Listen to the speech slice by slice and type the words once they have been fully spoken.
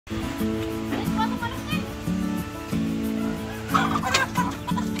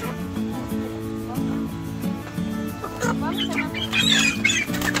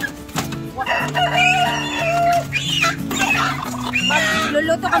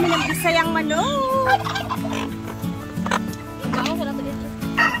Magluluto kami ng bisayang manok.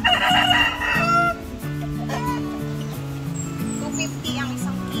 250 ang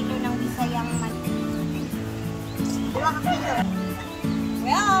isang kilo ng bisayang manok.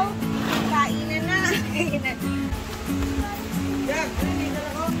 Well, kainan na.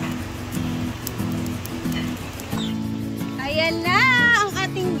 Ayan na ang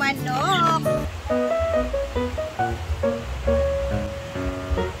ating manok.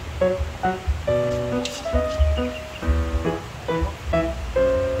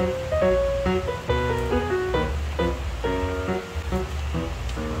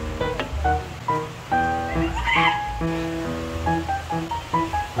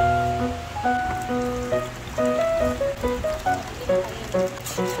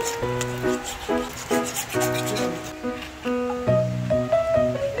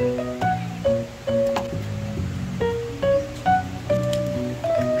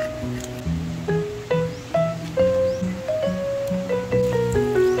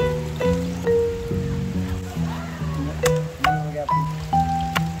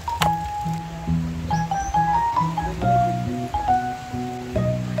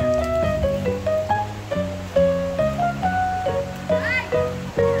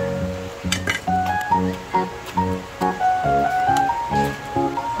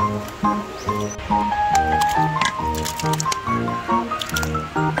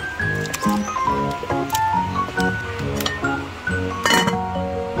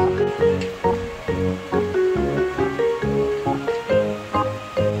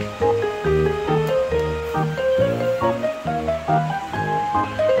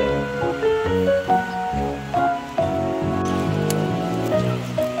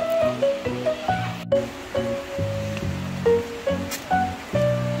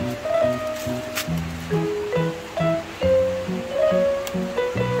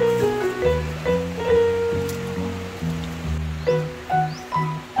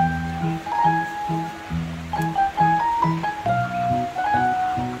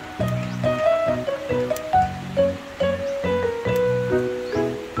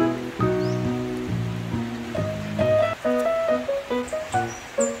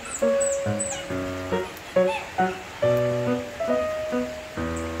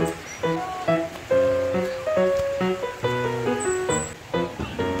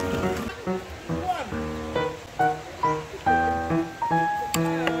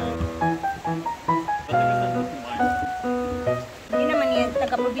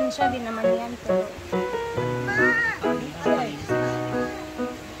 Probinsya din naman yan.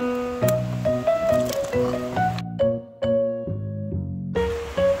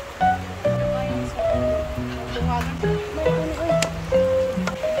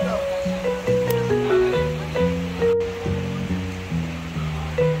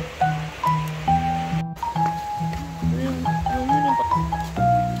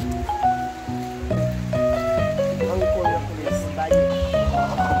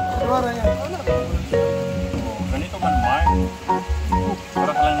 Ganito man, Mark.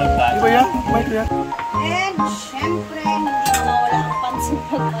 Para ka lang nagdaan. Di ba yan? Mike yan? And syempre, hindi mawala ang pansin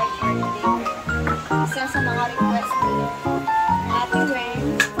pag-birthday. Isa sa mga request ni Ate Wen,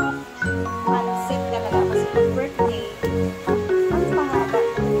 pansit talaga kasi pag-birthday. Ang pahaba.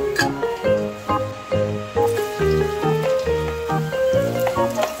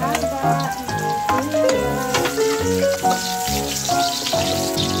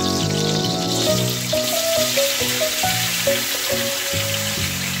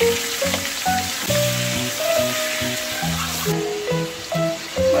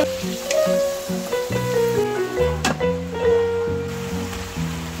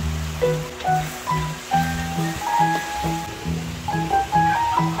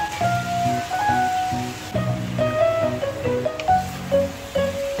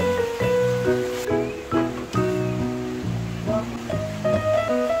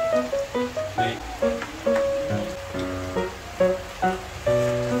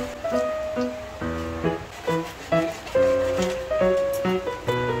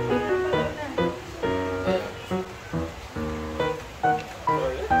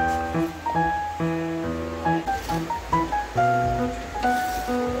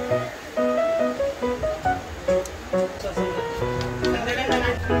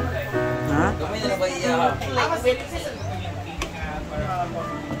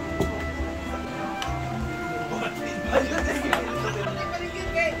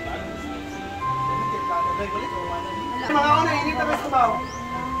 Mga una, hindi tapos tumaw.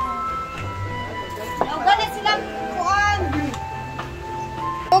 Galit silang kuan.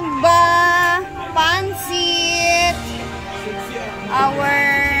 Ugba. Our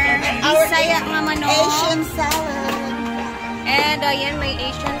Bisaya nga manok. Asian salad. And ayan, may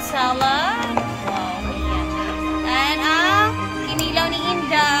Asian salad. Wow, ayan. And kinilaw ni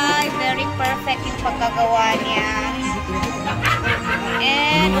Inday. Very perfect yung pagkagawa niya.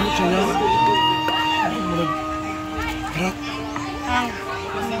 And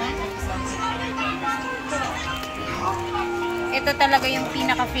ito talaga yung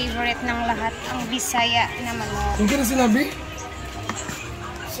pinaka-favorite ng lahat, ang Bisaya na manok. Kung kira sinabi?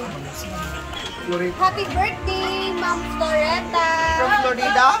 Happy birthday, Ma'am Floreta! From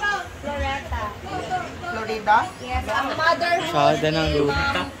Florida? Floreta. Florida? Yes, ang mother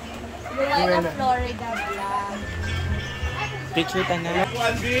Luway of Florida vlog. Picture ka na.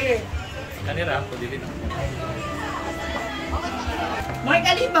 Kanira, ako dili na. Mark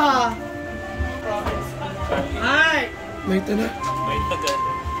Aliba! Mark! May tana. May tagal.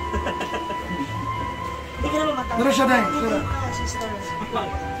 Hindi ka naman matawag. Tara siya dahil. Tara.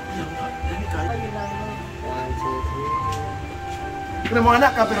 Kena mo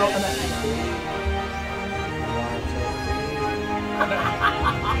anak ka pero anak.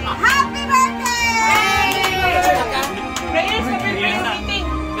 Happy birthday! Prayers for your meeting.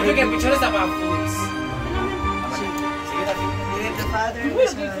 Ito kaya picture sa mga foods. The Father, the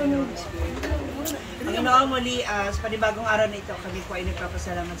Son, and the Holy Spirit. Panginoon, muli sa panibagong araw na ito, kami po ay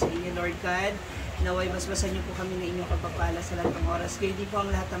nagpapasalamat sa inyo, Lord God. Naway basbasan niyo po kami ng inyong pagpapala sa lahat ng oras. Kayo din po ang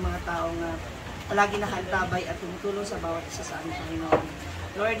lahat ng mga taong palagi nakaantabay at tumutulong sa bawat isa sa aming Panginoon.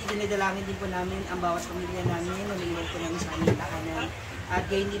 Lord, dinidalangin din po namin ang bawat pamilya namin na naiwan po namin sa aming tahanan. At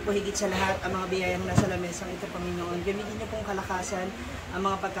gayon din po higit sa lahat ang mga biyayang nasa lamesang ito, Panginoon. Gamitin niyo pong kalakasan ang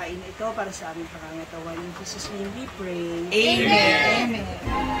mga pagkain na ito para sa aming pangangatawan. In Jesus' name we pray. Amen!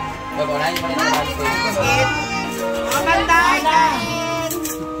 Babawalan yung mga foods. Mga banday!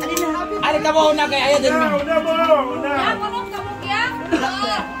 Alin na? Ano ka mo una kay ayaw din mo?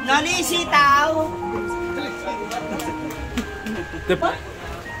 Nani sitaw!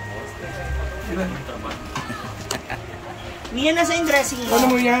 Niyan na sa yung dressing mo.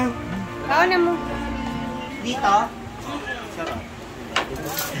 Ano mo yan? Kao na mo. Dito?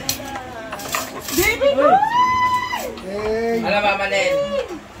 Hey! Ano Mama Nen?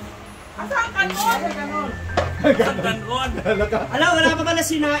 Ala, wala pa pala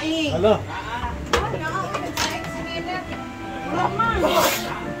sinaing. Hala.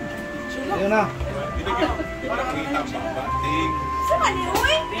 Ayun na.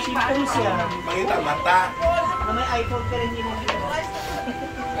 Sipong siya. Pakita mata. Na may iPhone pero hindi mo kita.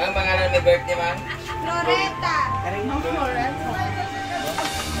 Ang pangalan ni birthday man? Floreta. Karing mo.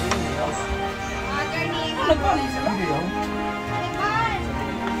 Mother ni Hindi yun.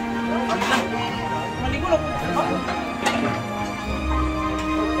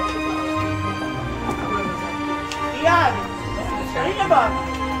 Iyan! Ano na ba?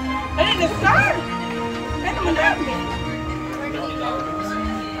 Ano na star? Ano naman dami?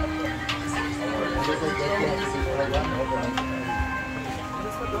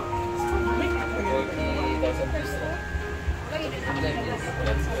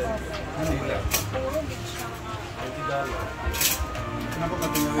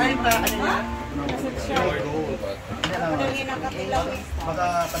 Ay ba? Ano na? Baka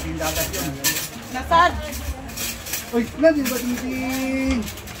patindagat yun. Nasad? Uy, nandiyan ba tingting?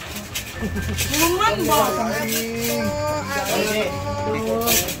 Naman ba? Tingting!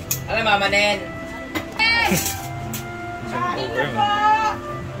 Ano Mama Nen?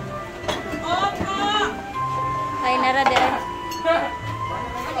 Ay, nara din.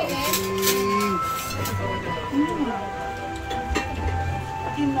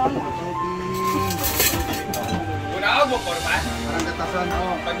 Una mo format? Parang katasan,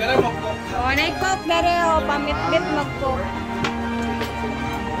 oh. Pagdala mo ko. O, naikok na rin o. Pamit-bit mag-cook.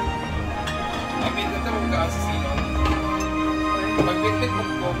 Mabit na ito ka sa sino. Magbit-bit mo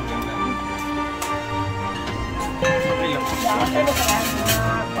ko.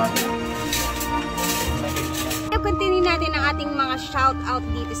 Continue natin ang ating mga shout-out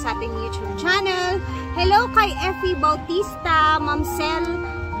dito sa ating YouTube channel. Hello kay Effie Bautista, Mamsel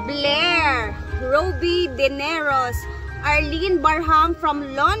Blair, Roby Deneros, Arlene Barham from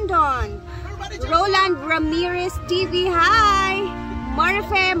London, Roland Ramirez TV, hi!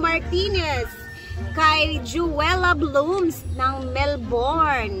 Marfe Martinez, kay Juela Blooms ng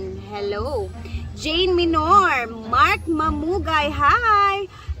Melbourne, hello! Jane Minor, Mark Mamugay, hi!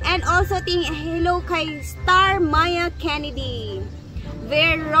 And also hello kay Star Maya Kennedy,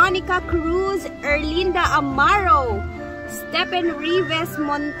 Veronica Cruz, Erlinda Amaro, Stephen Rives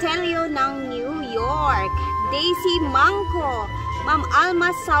Montelio ng New York, Daisy Mangco, Ma'am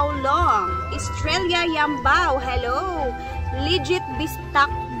Alma Saulong, Estrella Yambao, hello, Legit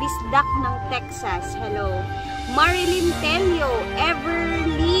Bisdak ng Texas. Hello. Marilyn Telio,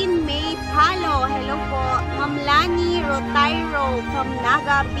 Everlyn May Palo. Hello po. Ma'am Lani Rotairo from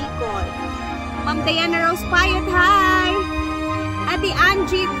Naga, Bicol. Ma'am Diana Rose Payot, hi. Ate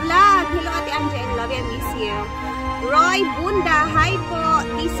Angie Vlog. Hello, Ate Angie. I love you. I miss you. Roy Bunda, hi po.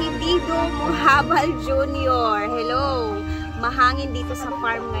 Disidido Muhabal Jr. Hello. Mahangin dito sa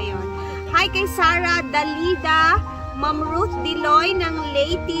farm ngayon. Hi kay Sarah Dalida, Ma'am Ruth Diloy ng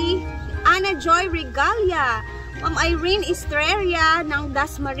Leyte, Ana Joy Regalia, Ma'am Irene Estrella ng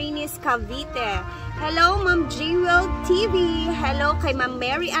Dasmariñas, Cavite. Hello, Ma'am Jewel TV. Hello kay Ma'am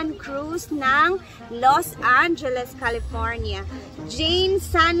Mary Ann Cruz ng Los Angeles, California. Jane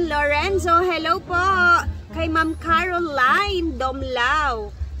San Lorenzo. Hello po. Kay Ma'am Caroline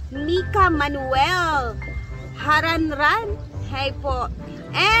Domlao. Mika Manuel. Haranran. Hi po.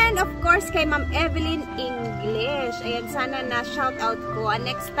 And of course kay Ma'am Evelyn English. Ayan, sana na shout out ko.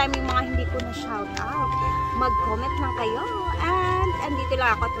 Next time yung mga hindi ko na shout out, mag-comment lang kayo. And andito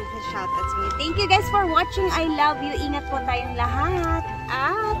lang ako to shout out sa inyo. Thank you guys for watching. I love you. Ingat po tayong lahat.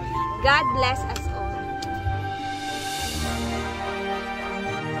 At God bless us